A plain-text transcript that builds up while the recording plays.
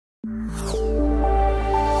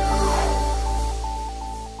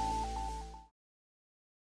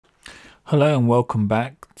Hello and welcome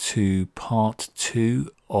back to part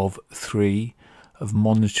 2 of 3 of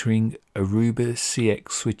monitoring Aruba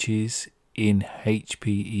CX switches in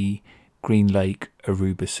HPE GreenLake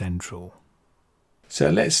Aruba Central. So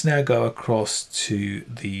let's now go across to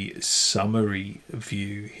the summary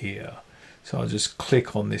view here. So I'll just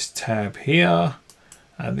click on this tab here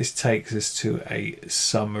and this takes us to a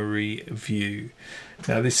summary view.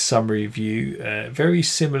 Now this summary view, very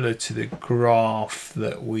similar to the graph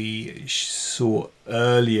that we saw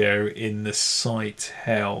earlier in the site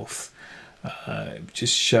health,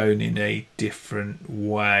 just shown in a different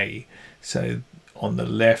way. So on the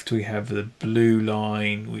left we have the blue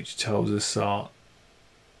line which tells us our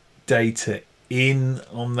data in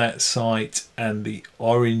on that site, and the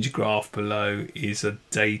orange graph below is a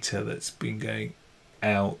data that's been going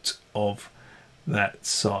out of that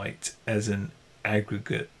site as an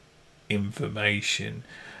aggregate information.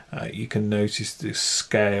 You can notice the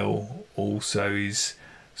scale also is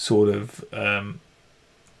sort of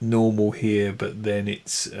normal here, but then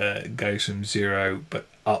it's goes from 0 but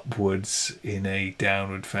upwards in a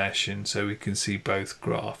downward fashion, so we can see both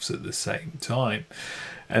graphs at the same time.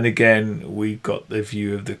 And again, we've got the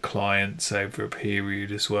view of the clients over a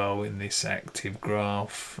period as well in this active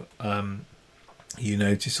graph. You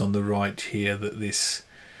notice on the right here that this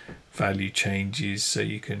value changes, so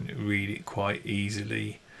you can read it quite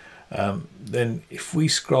easily. Then if we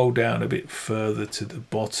scroll down a bit further to the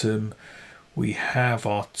bottom, we have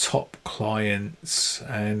our top clients,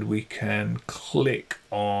 and we can click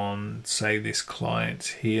on, say, this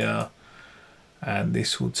client here, and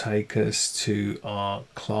this will take us to our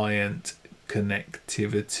client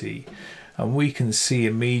connectivity, and we can see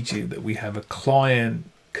immediately that we have a client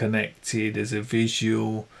connected as a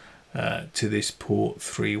visual to this port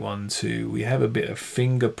 312. We have a bit of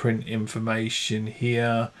fingerprint information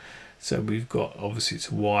here, so we've got, obviously it's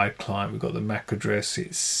a wired client, we've got the MAC address,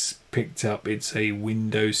 it's picked up, it's a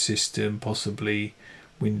Windows system, possibly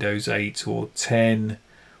Windows 8 or 10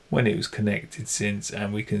 when it was connected since,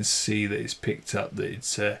 and we can see that it's picked up that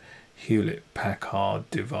it's a Hewlett-Packard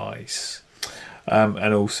device,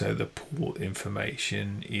 and also the port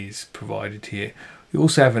information is provided here. We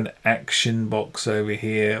also have an action box over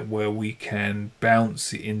here where we can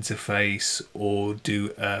bounce the interface or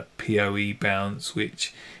do a PoE bounce,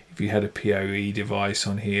 which if you had a PoE device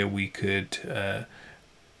on here, we could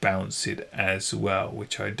bounce it as well,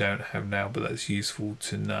 which I don't have now, but that's useful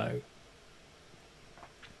to know.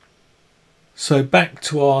 So back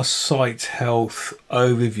to our site health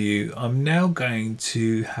overview, I'm now going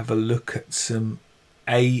to have a look at some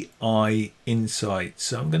AI Insights.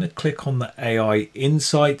 So I'm going to click on the AI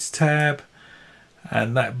Insights tab,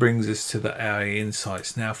 and that brings us to the AI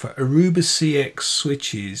Insights. Now for Aruba CX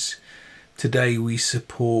switches, today we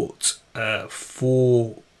support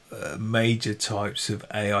 4 major types of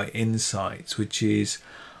AI Insights, which is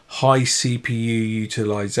high CPU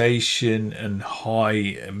utilization and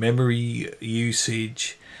high memory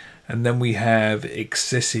usage, and then we have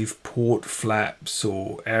excessive port flaps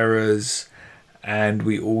or errors, and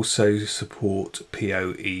we also support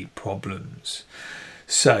PoE problems.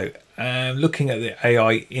 So looking at the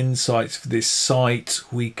AI Insights for this site,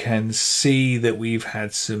 we can see that we've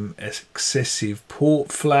had some excessive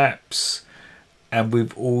port flaps, and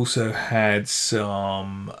we've also had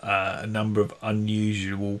some a number of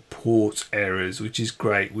unusual port errors, which is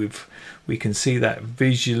great. We can see that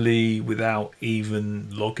visually without even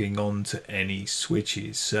logging on to any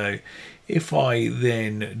switches. So if I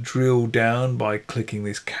then drill down by clicking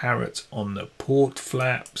this caret on the port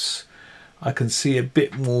flaps, I can see a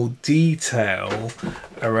bit more detail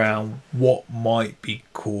around what might be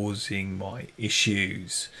causing my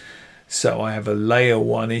issues. So I have a layer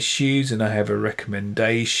 1 issues, and I have a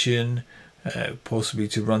recommendation possibly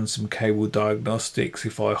to run some cable diagnostics.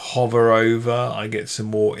 If I hover over, I get some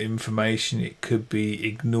more information. It could be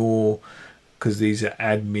ignore, because these are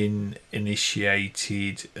admin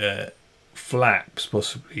initiated flaps,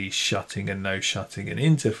 possibly shutting and no shutting an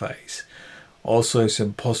interface. Also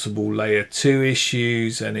some possible layer 2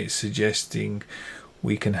 issues, and it's suggesting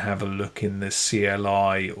we can have a look in the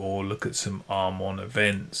CLI or look at some ARM-on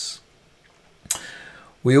events.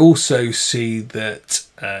 We also see that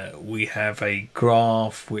we have a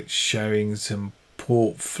graph which showing some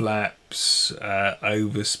port flaps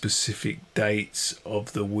over specific dates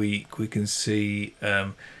of the week. We can see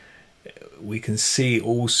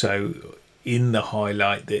also in the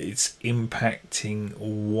highlight that it's impacting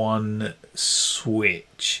one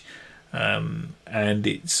switch, and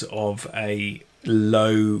it's of a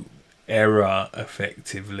low error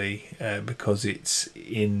effectively because it's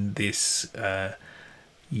in this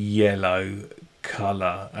yellow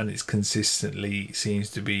color, and it's consistently seems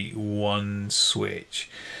to be one switch.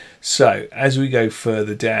 So as we go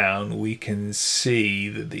further down, we can see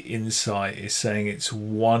that the insight is saying it's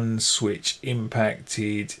one switch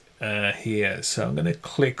impacted here. So I'm going to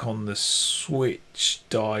click on the switch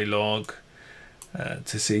dialog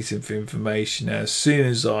to see some information. Now, as soon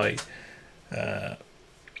as I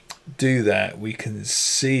do that, we can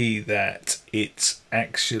see that it's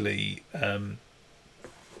actually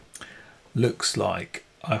looks like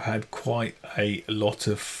I've had quite a lot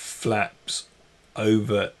of flaps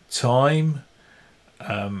over time,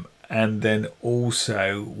 and then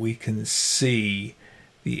also we can see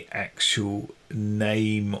the actual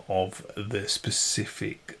name of the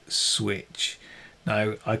specific switch.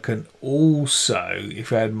 Now I can also,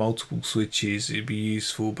 if I had multiple switches, it'd be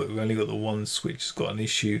useful, but we've only got the one switch that's got an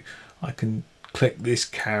issue. I can click this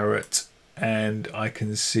caret and I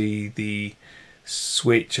can see the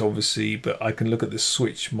switch obviously, but I can look at the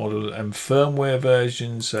switch model and firmware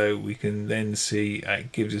version, so we can then see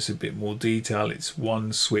it gives us a bit more detail. It's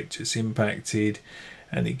one switch that's impacted,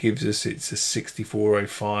 and it gives us it's a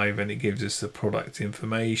 6405, and it gives us the product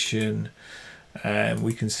information, and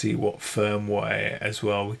we can see what firmware as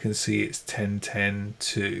well. We can see it's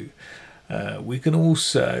 10.10.2. We can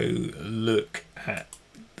also look at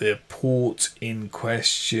the port in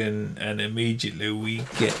question, and immediately we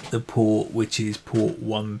get the port, which is port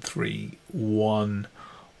 131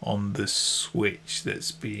 on the switch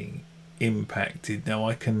that's being impacted. Now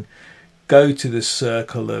I can go to the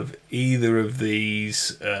circle of either of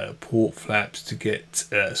these port flaps to get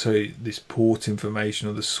this port information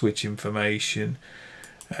or the switch information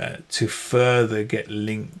to further get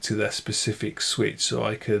linked to that specific switch, so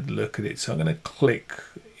I could look at it. So I'm going to click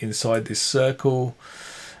inside this circle,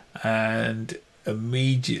 and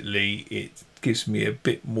immediately it gives me a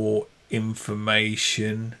bit more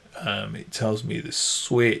information. It tells me the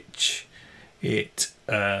switch, it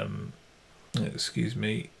excuse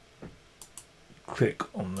me, click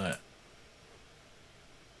on that,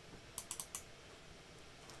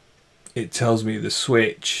 it tells me the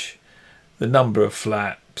switch, the number of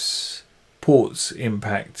flaps, ports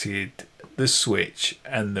impacted, the switch,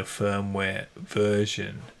 and the firmware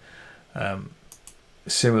version.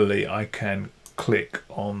 Similarly, I can click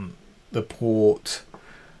on the port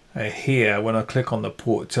here. When I click on the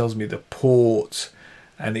port, it tells me the port,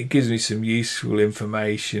 and it gives me some useful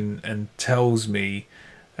information and tells me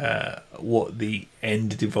what the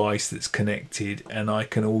end device that's connected. And I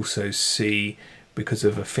can also see, because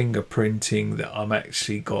of a fingerprinting, that I'm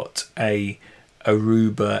actually got a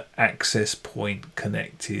Aruba access point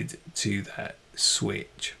connected to that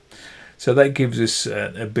switch. So that gives us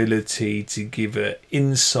an ability to give an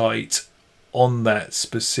insight on that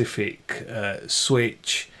specific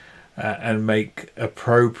switch and make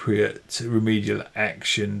appropriate remedial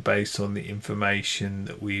action based on the information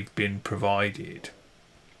that we've been provided.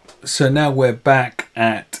 So now we're back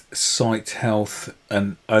at site health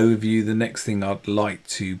and overview. The next thing I'd like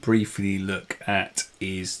to briefly look at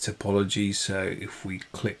is topology. So if we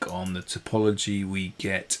click on the topology, we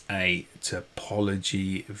get a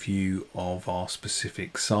topology view of our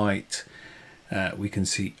specific site. We can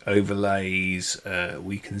see overlays,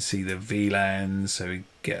 we can see the VLANs, so we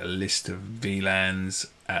get a list of VLANs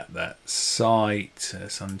at that site.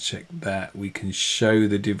 Let's uncheck that. We can show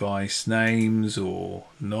the device names or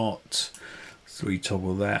not. So we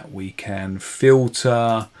toggle that. We can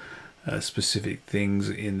filter specific things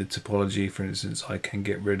in the topology. For instance, I can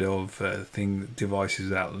get rid of devices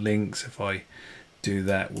without links. If I do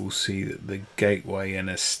that, we'll see that the gateway and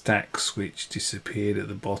a stack switch disappeared at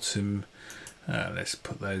the bottom. Let's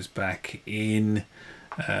put those back in.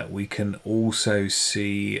 We can also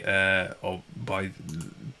see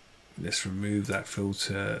let's remove that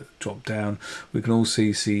filter drop down. We can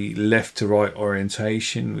also see left to right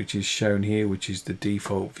orientation, which is shown here, which is the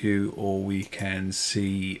default view, or we can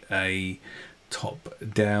see a top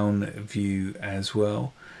down view as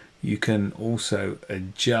well. You can also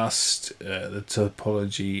adjust the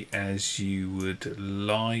topology as you would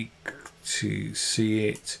like to see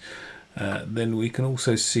it. Then we can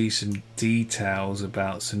also see some details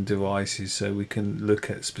about some devices, so we can look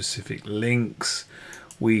at specific links.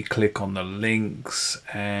 We click on the links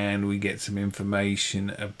and we get some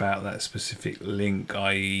information about that specific link,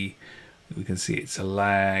 i.e. we can see it's a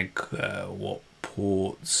lag, what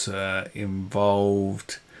ports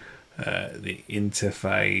involved, the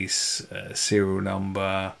interface, serial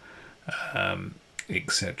number,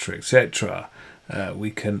 etc, etc.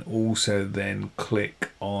 We can also then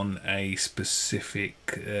click on a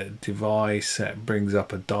specific device that brings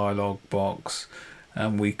up a dialog box,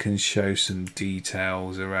 and we can show some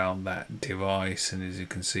details around that device. And as you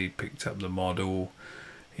can see, picked up the model,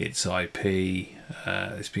 its IP,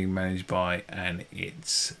 it's being managed by, and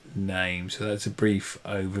its name. So that's a brief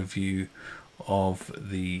overview of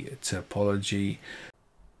the topology.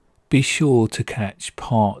 Be sure to catch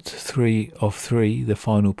part 3 of 3, the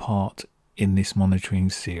final part in this monitoring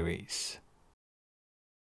series.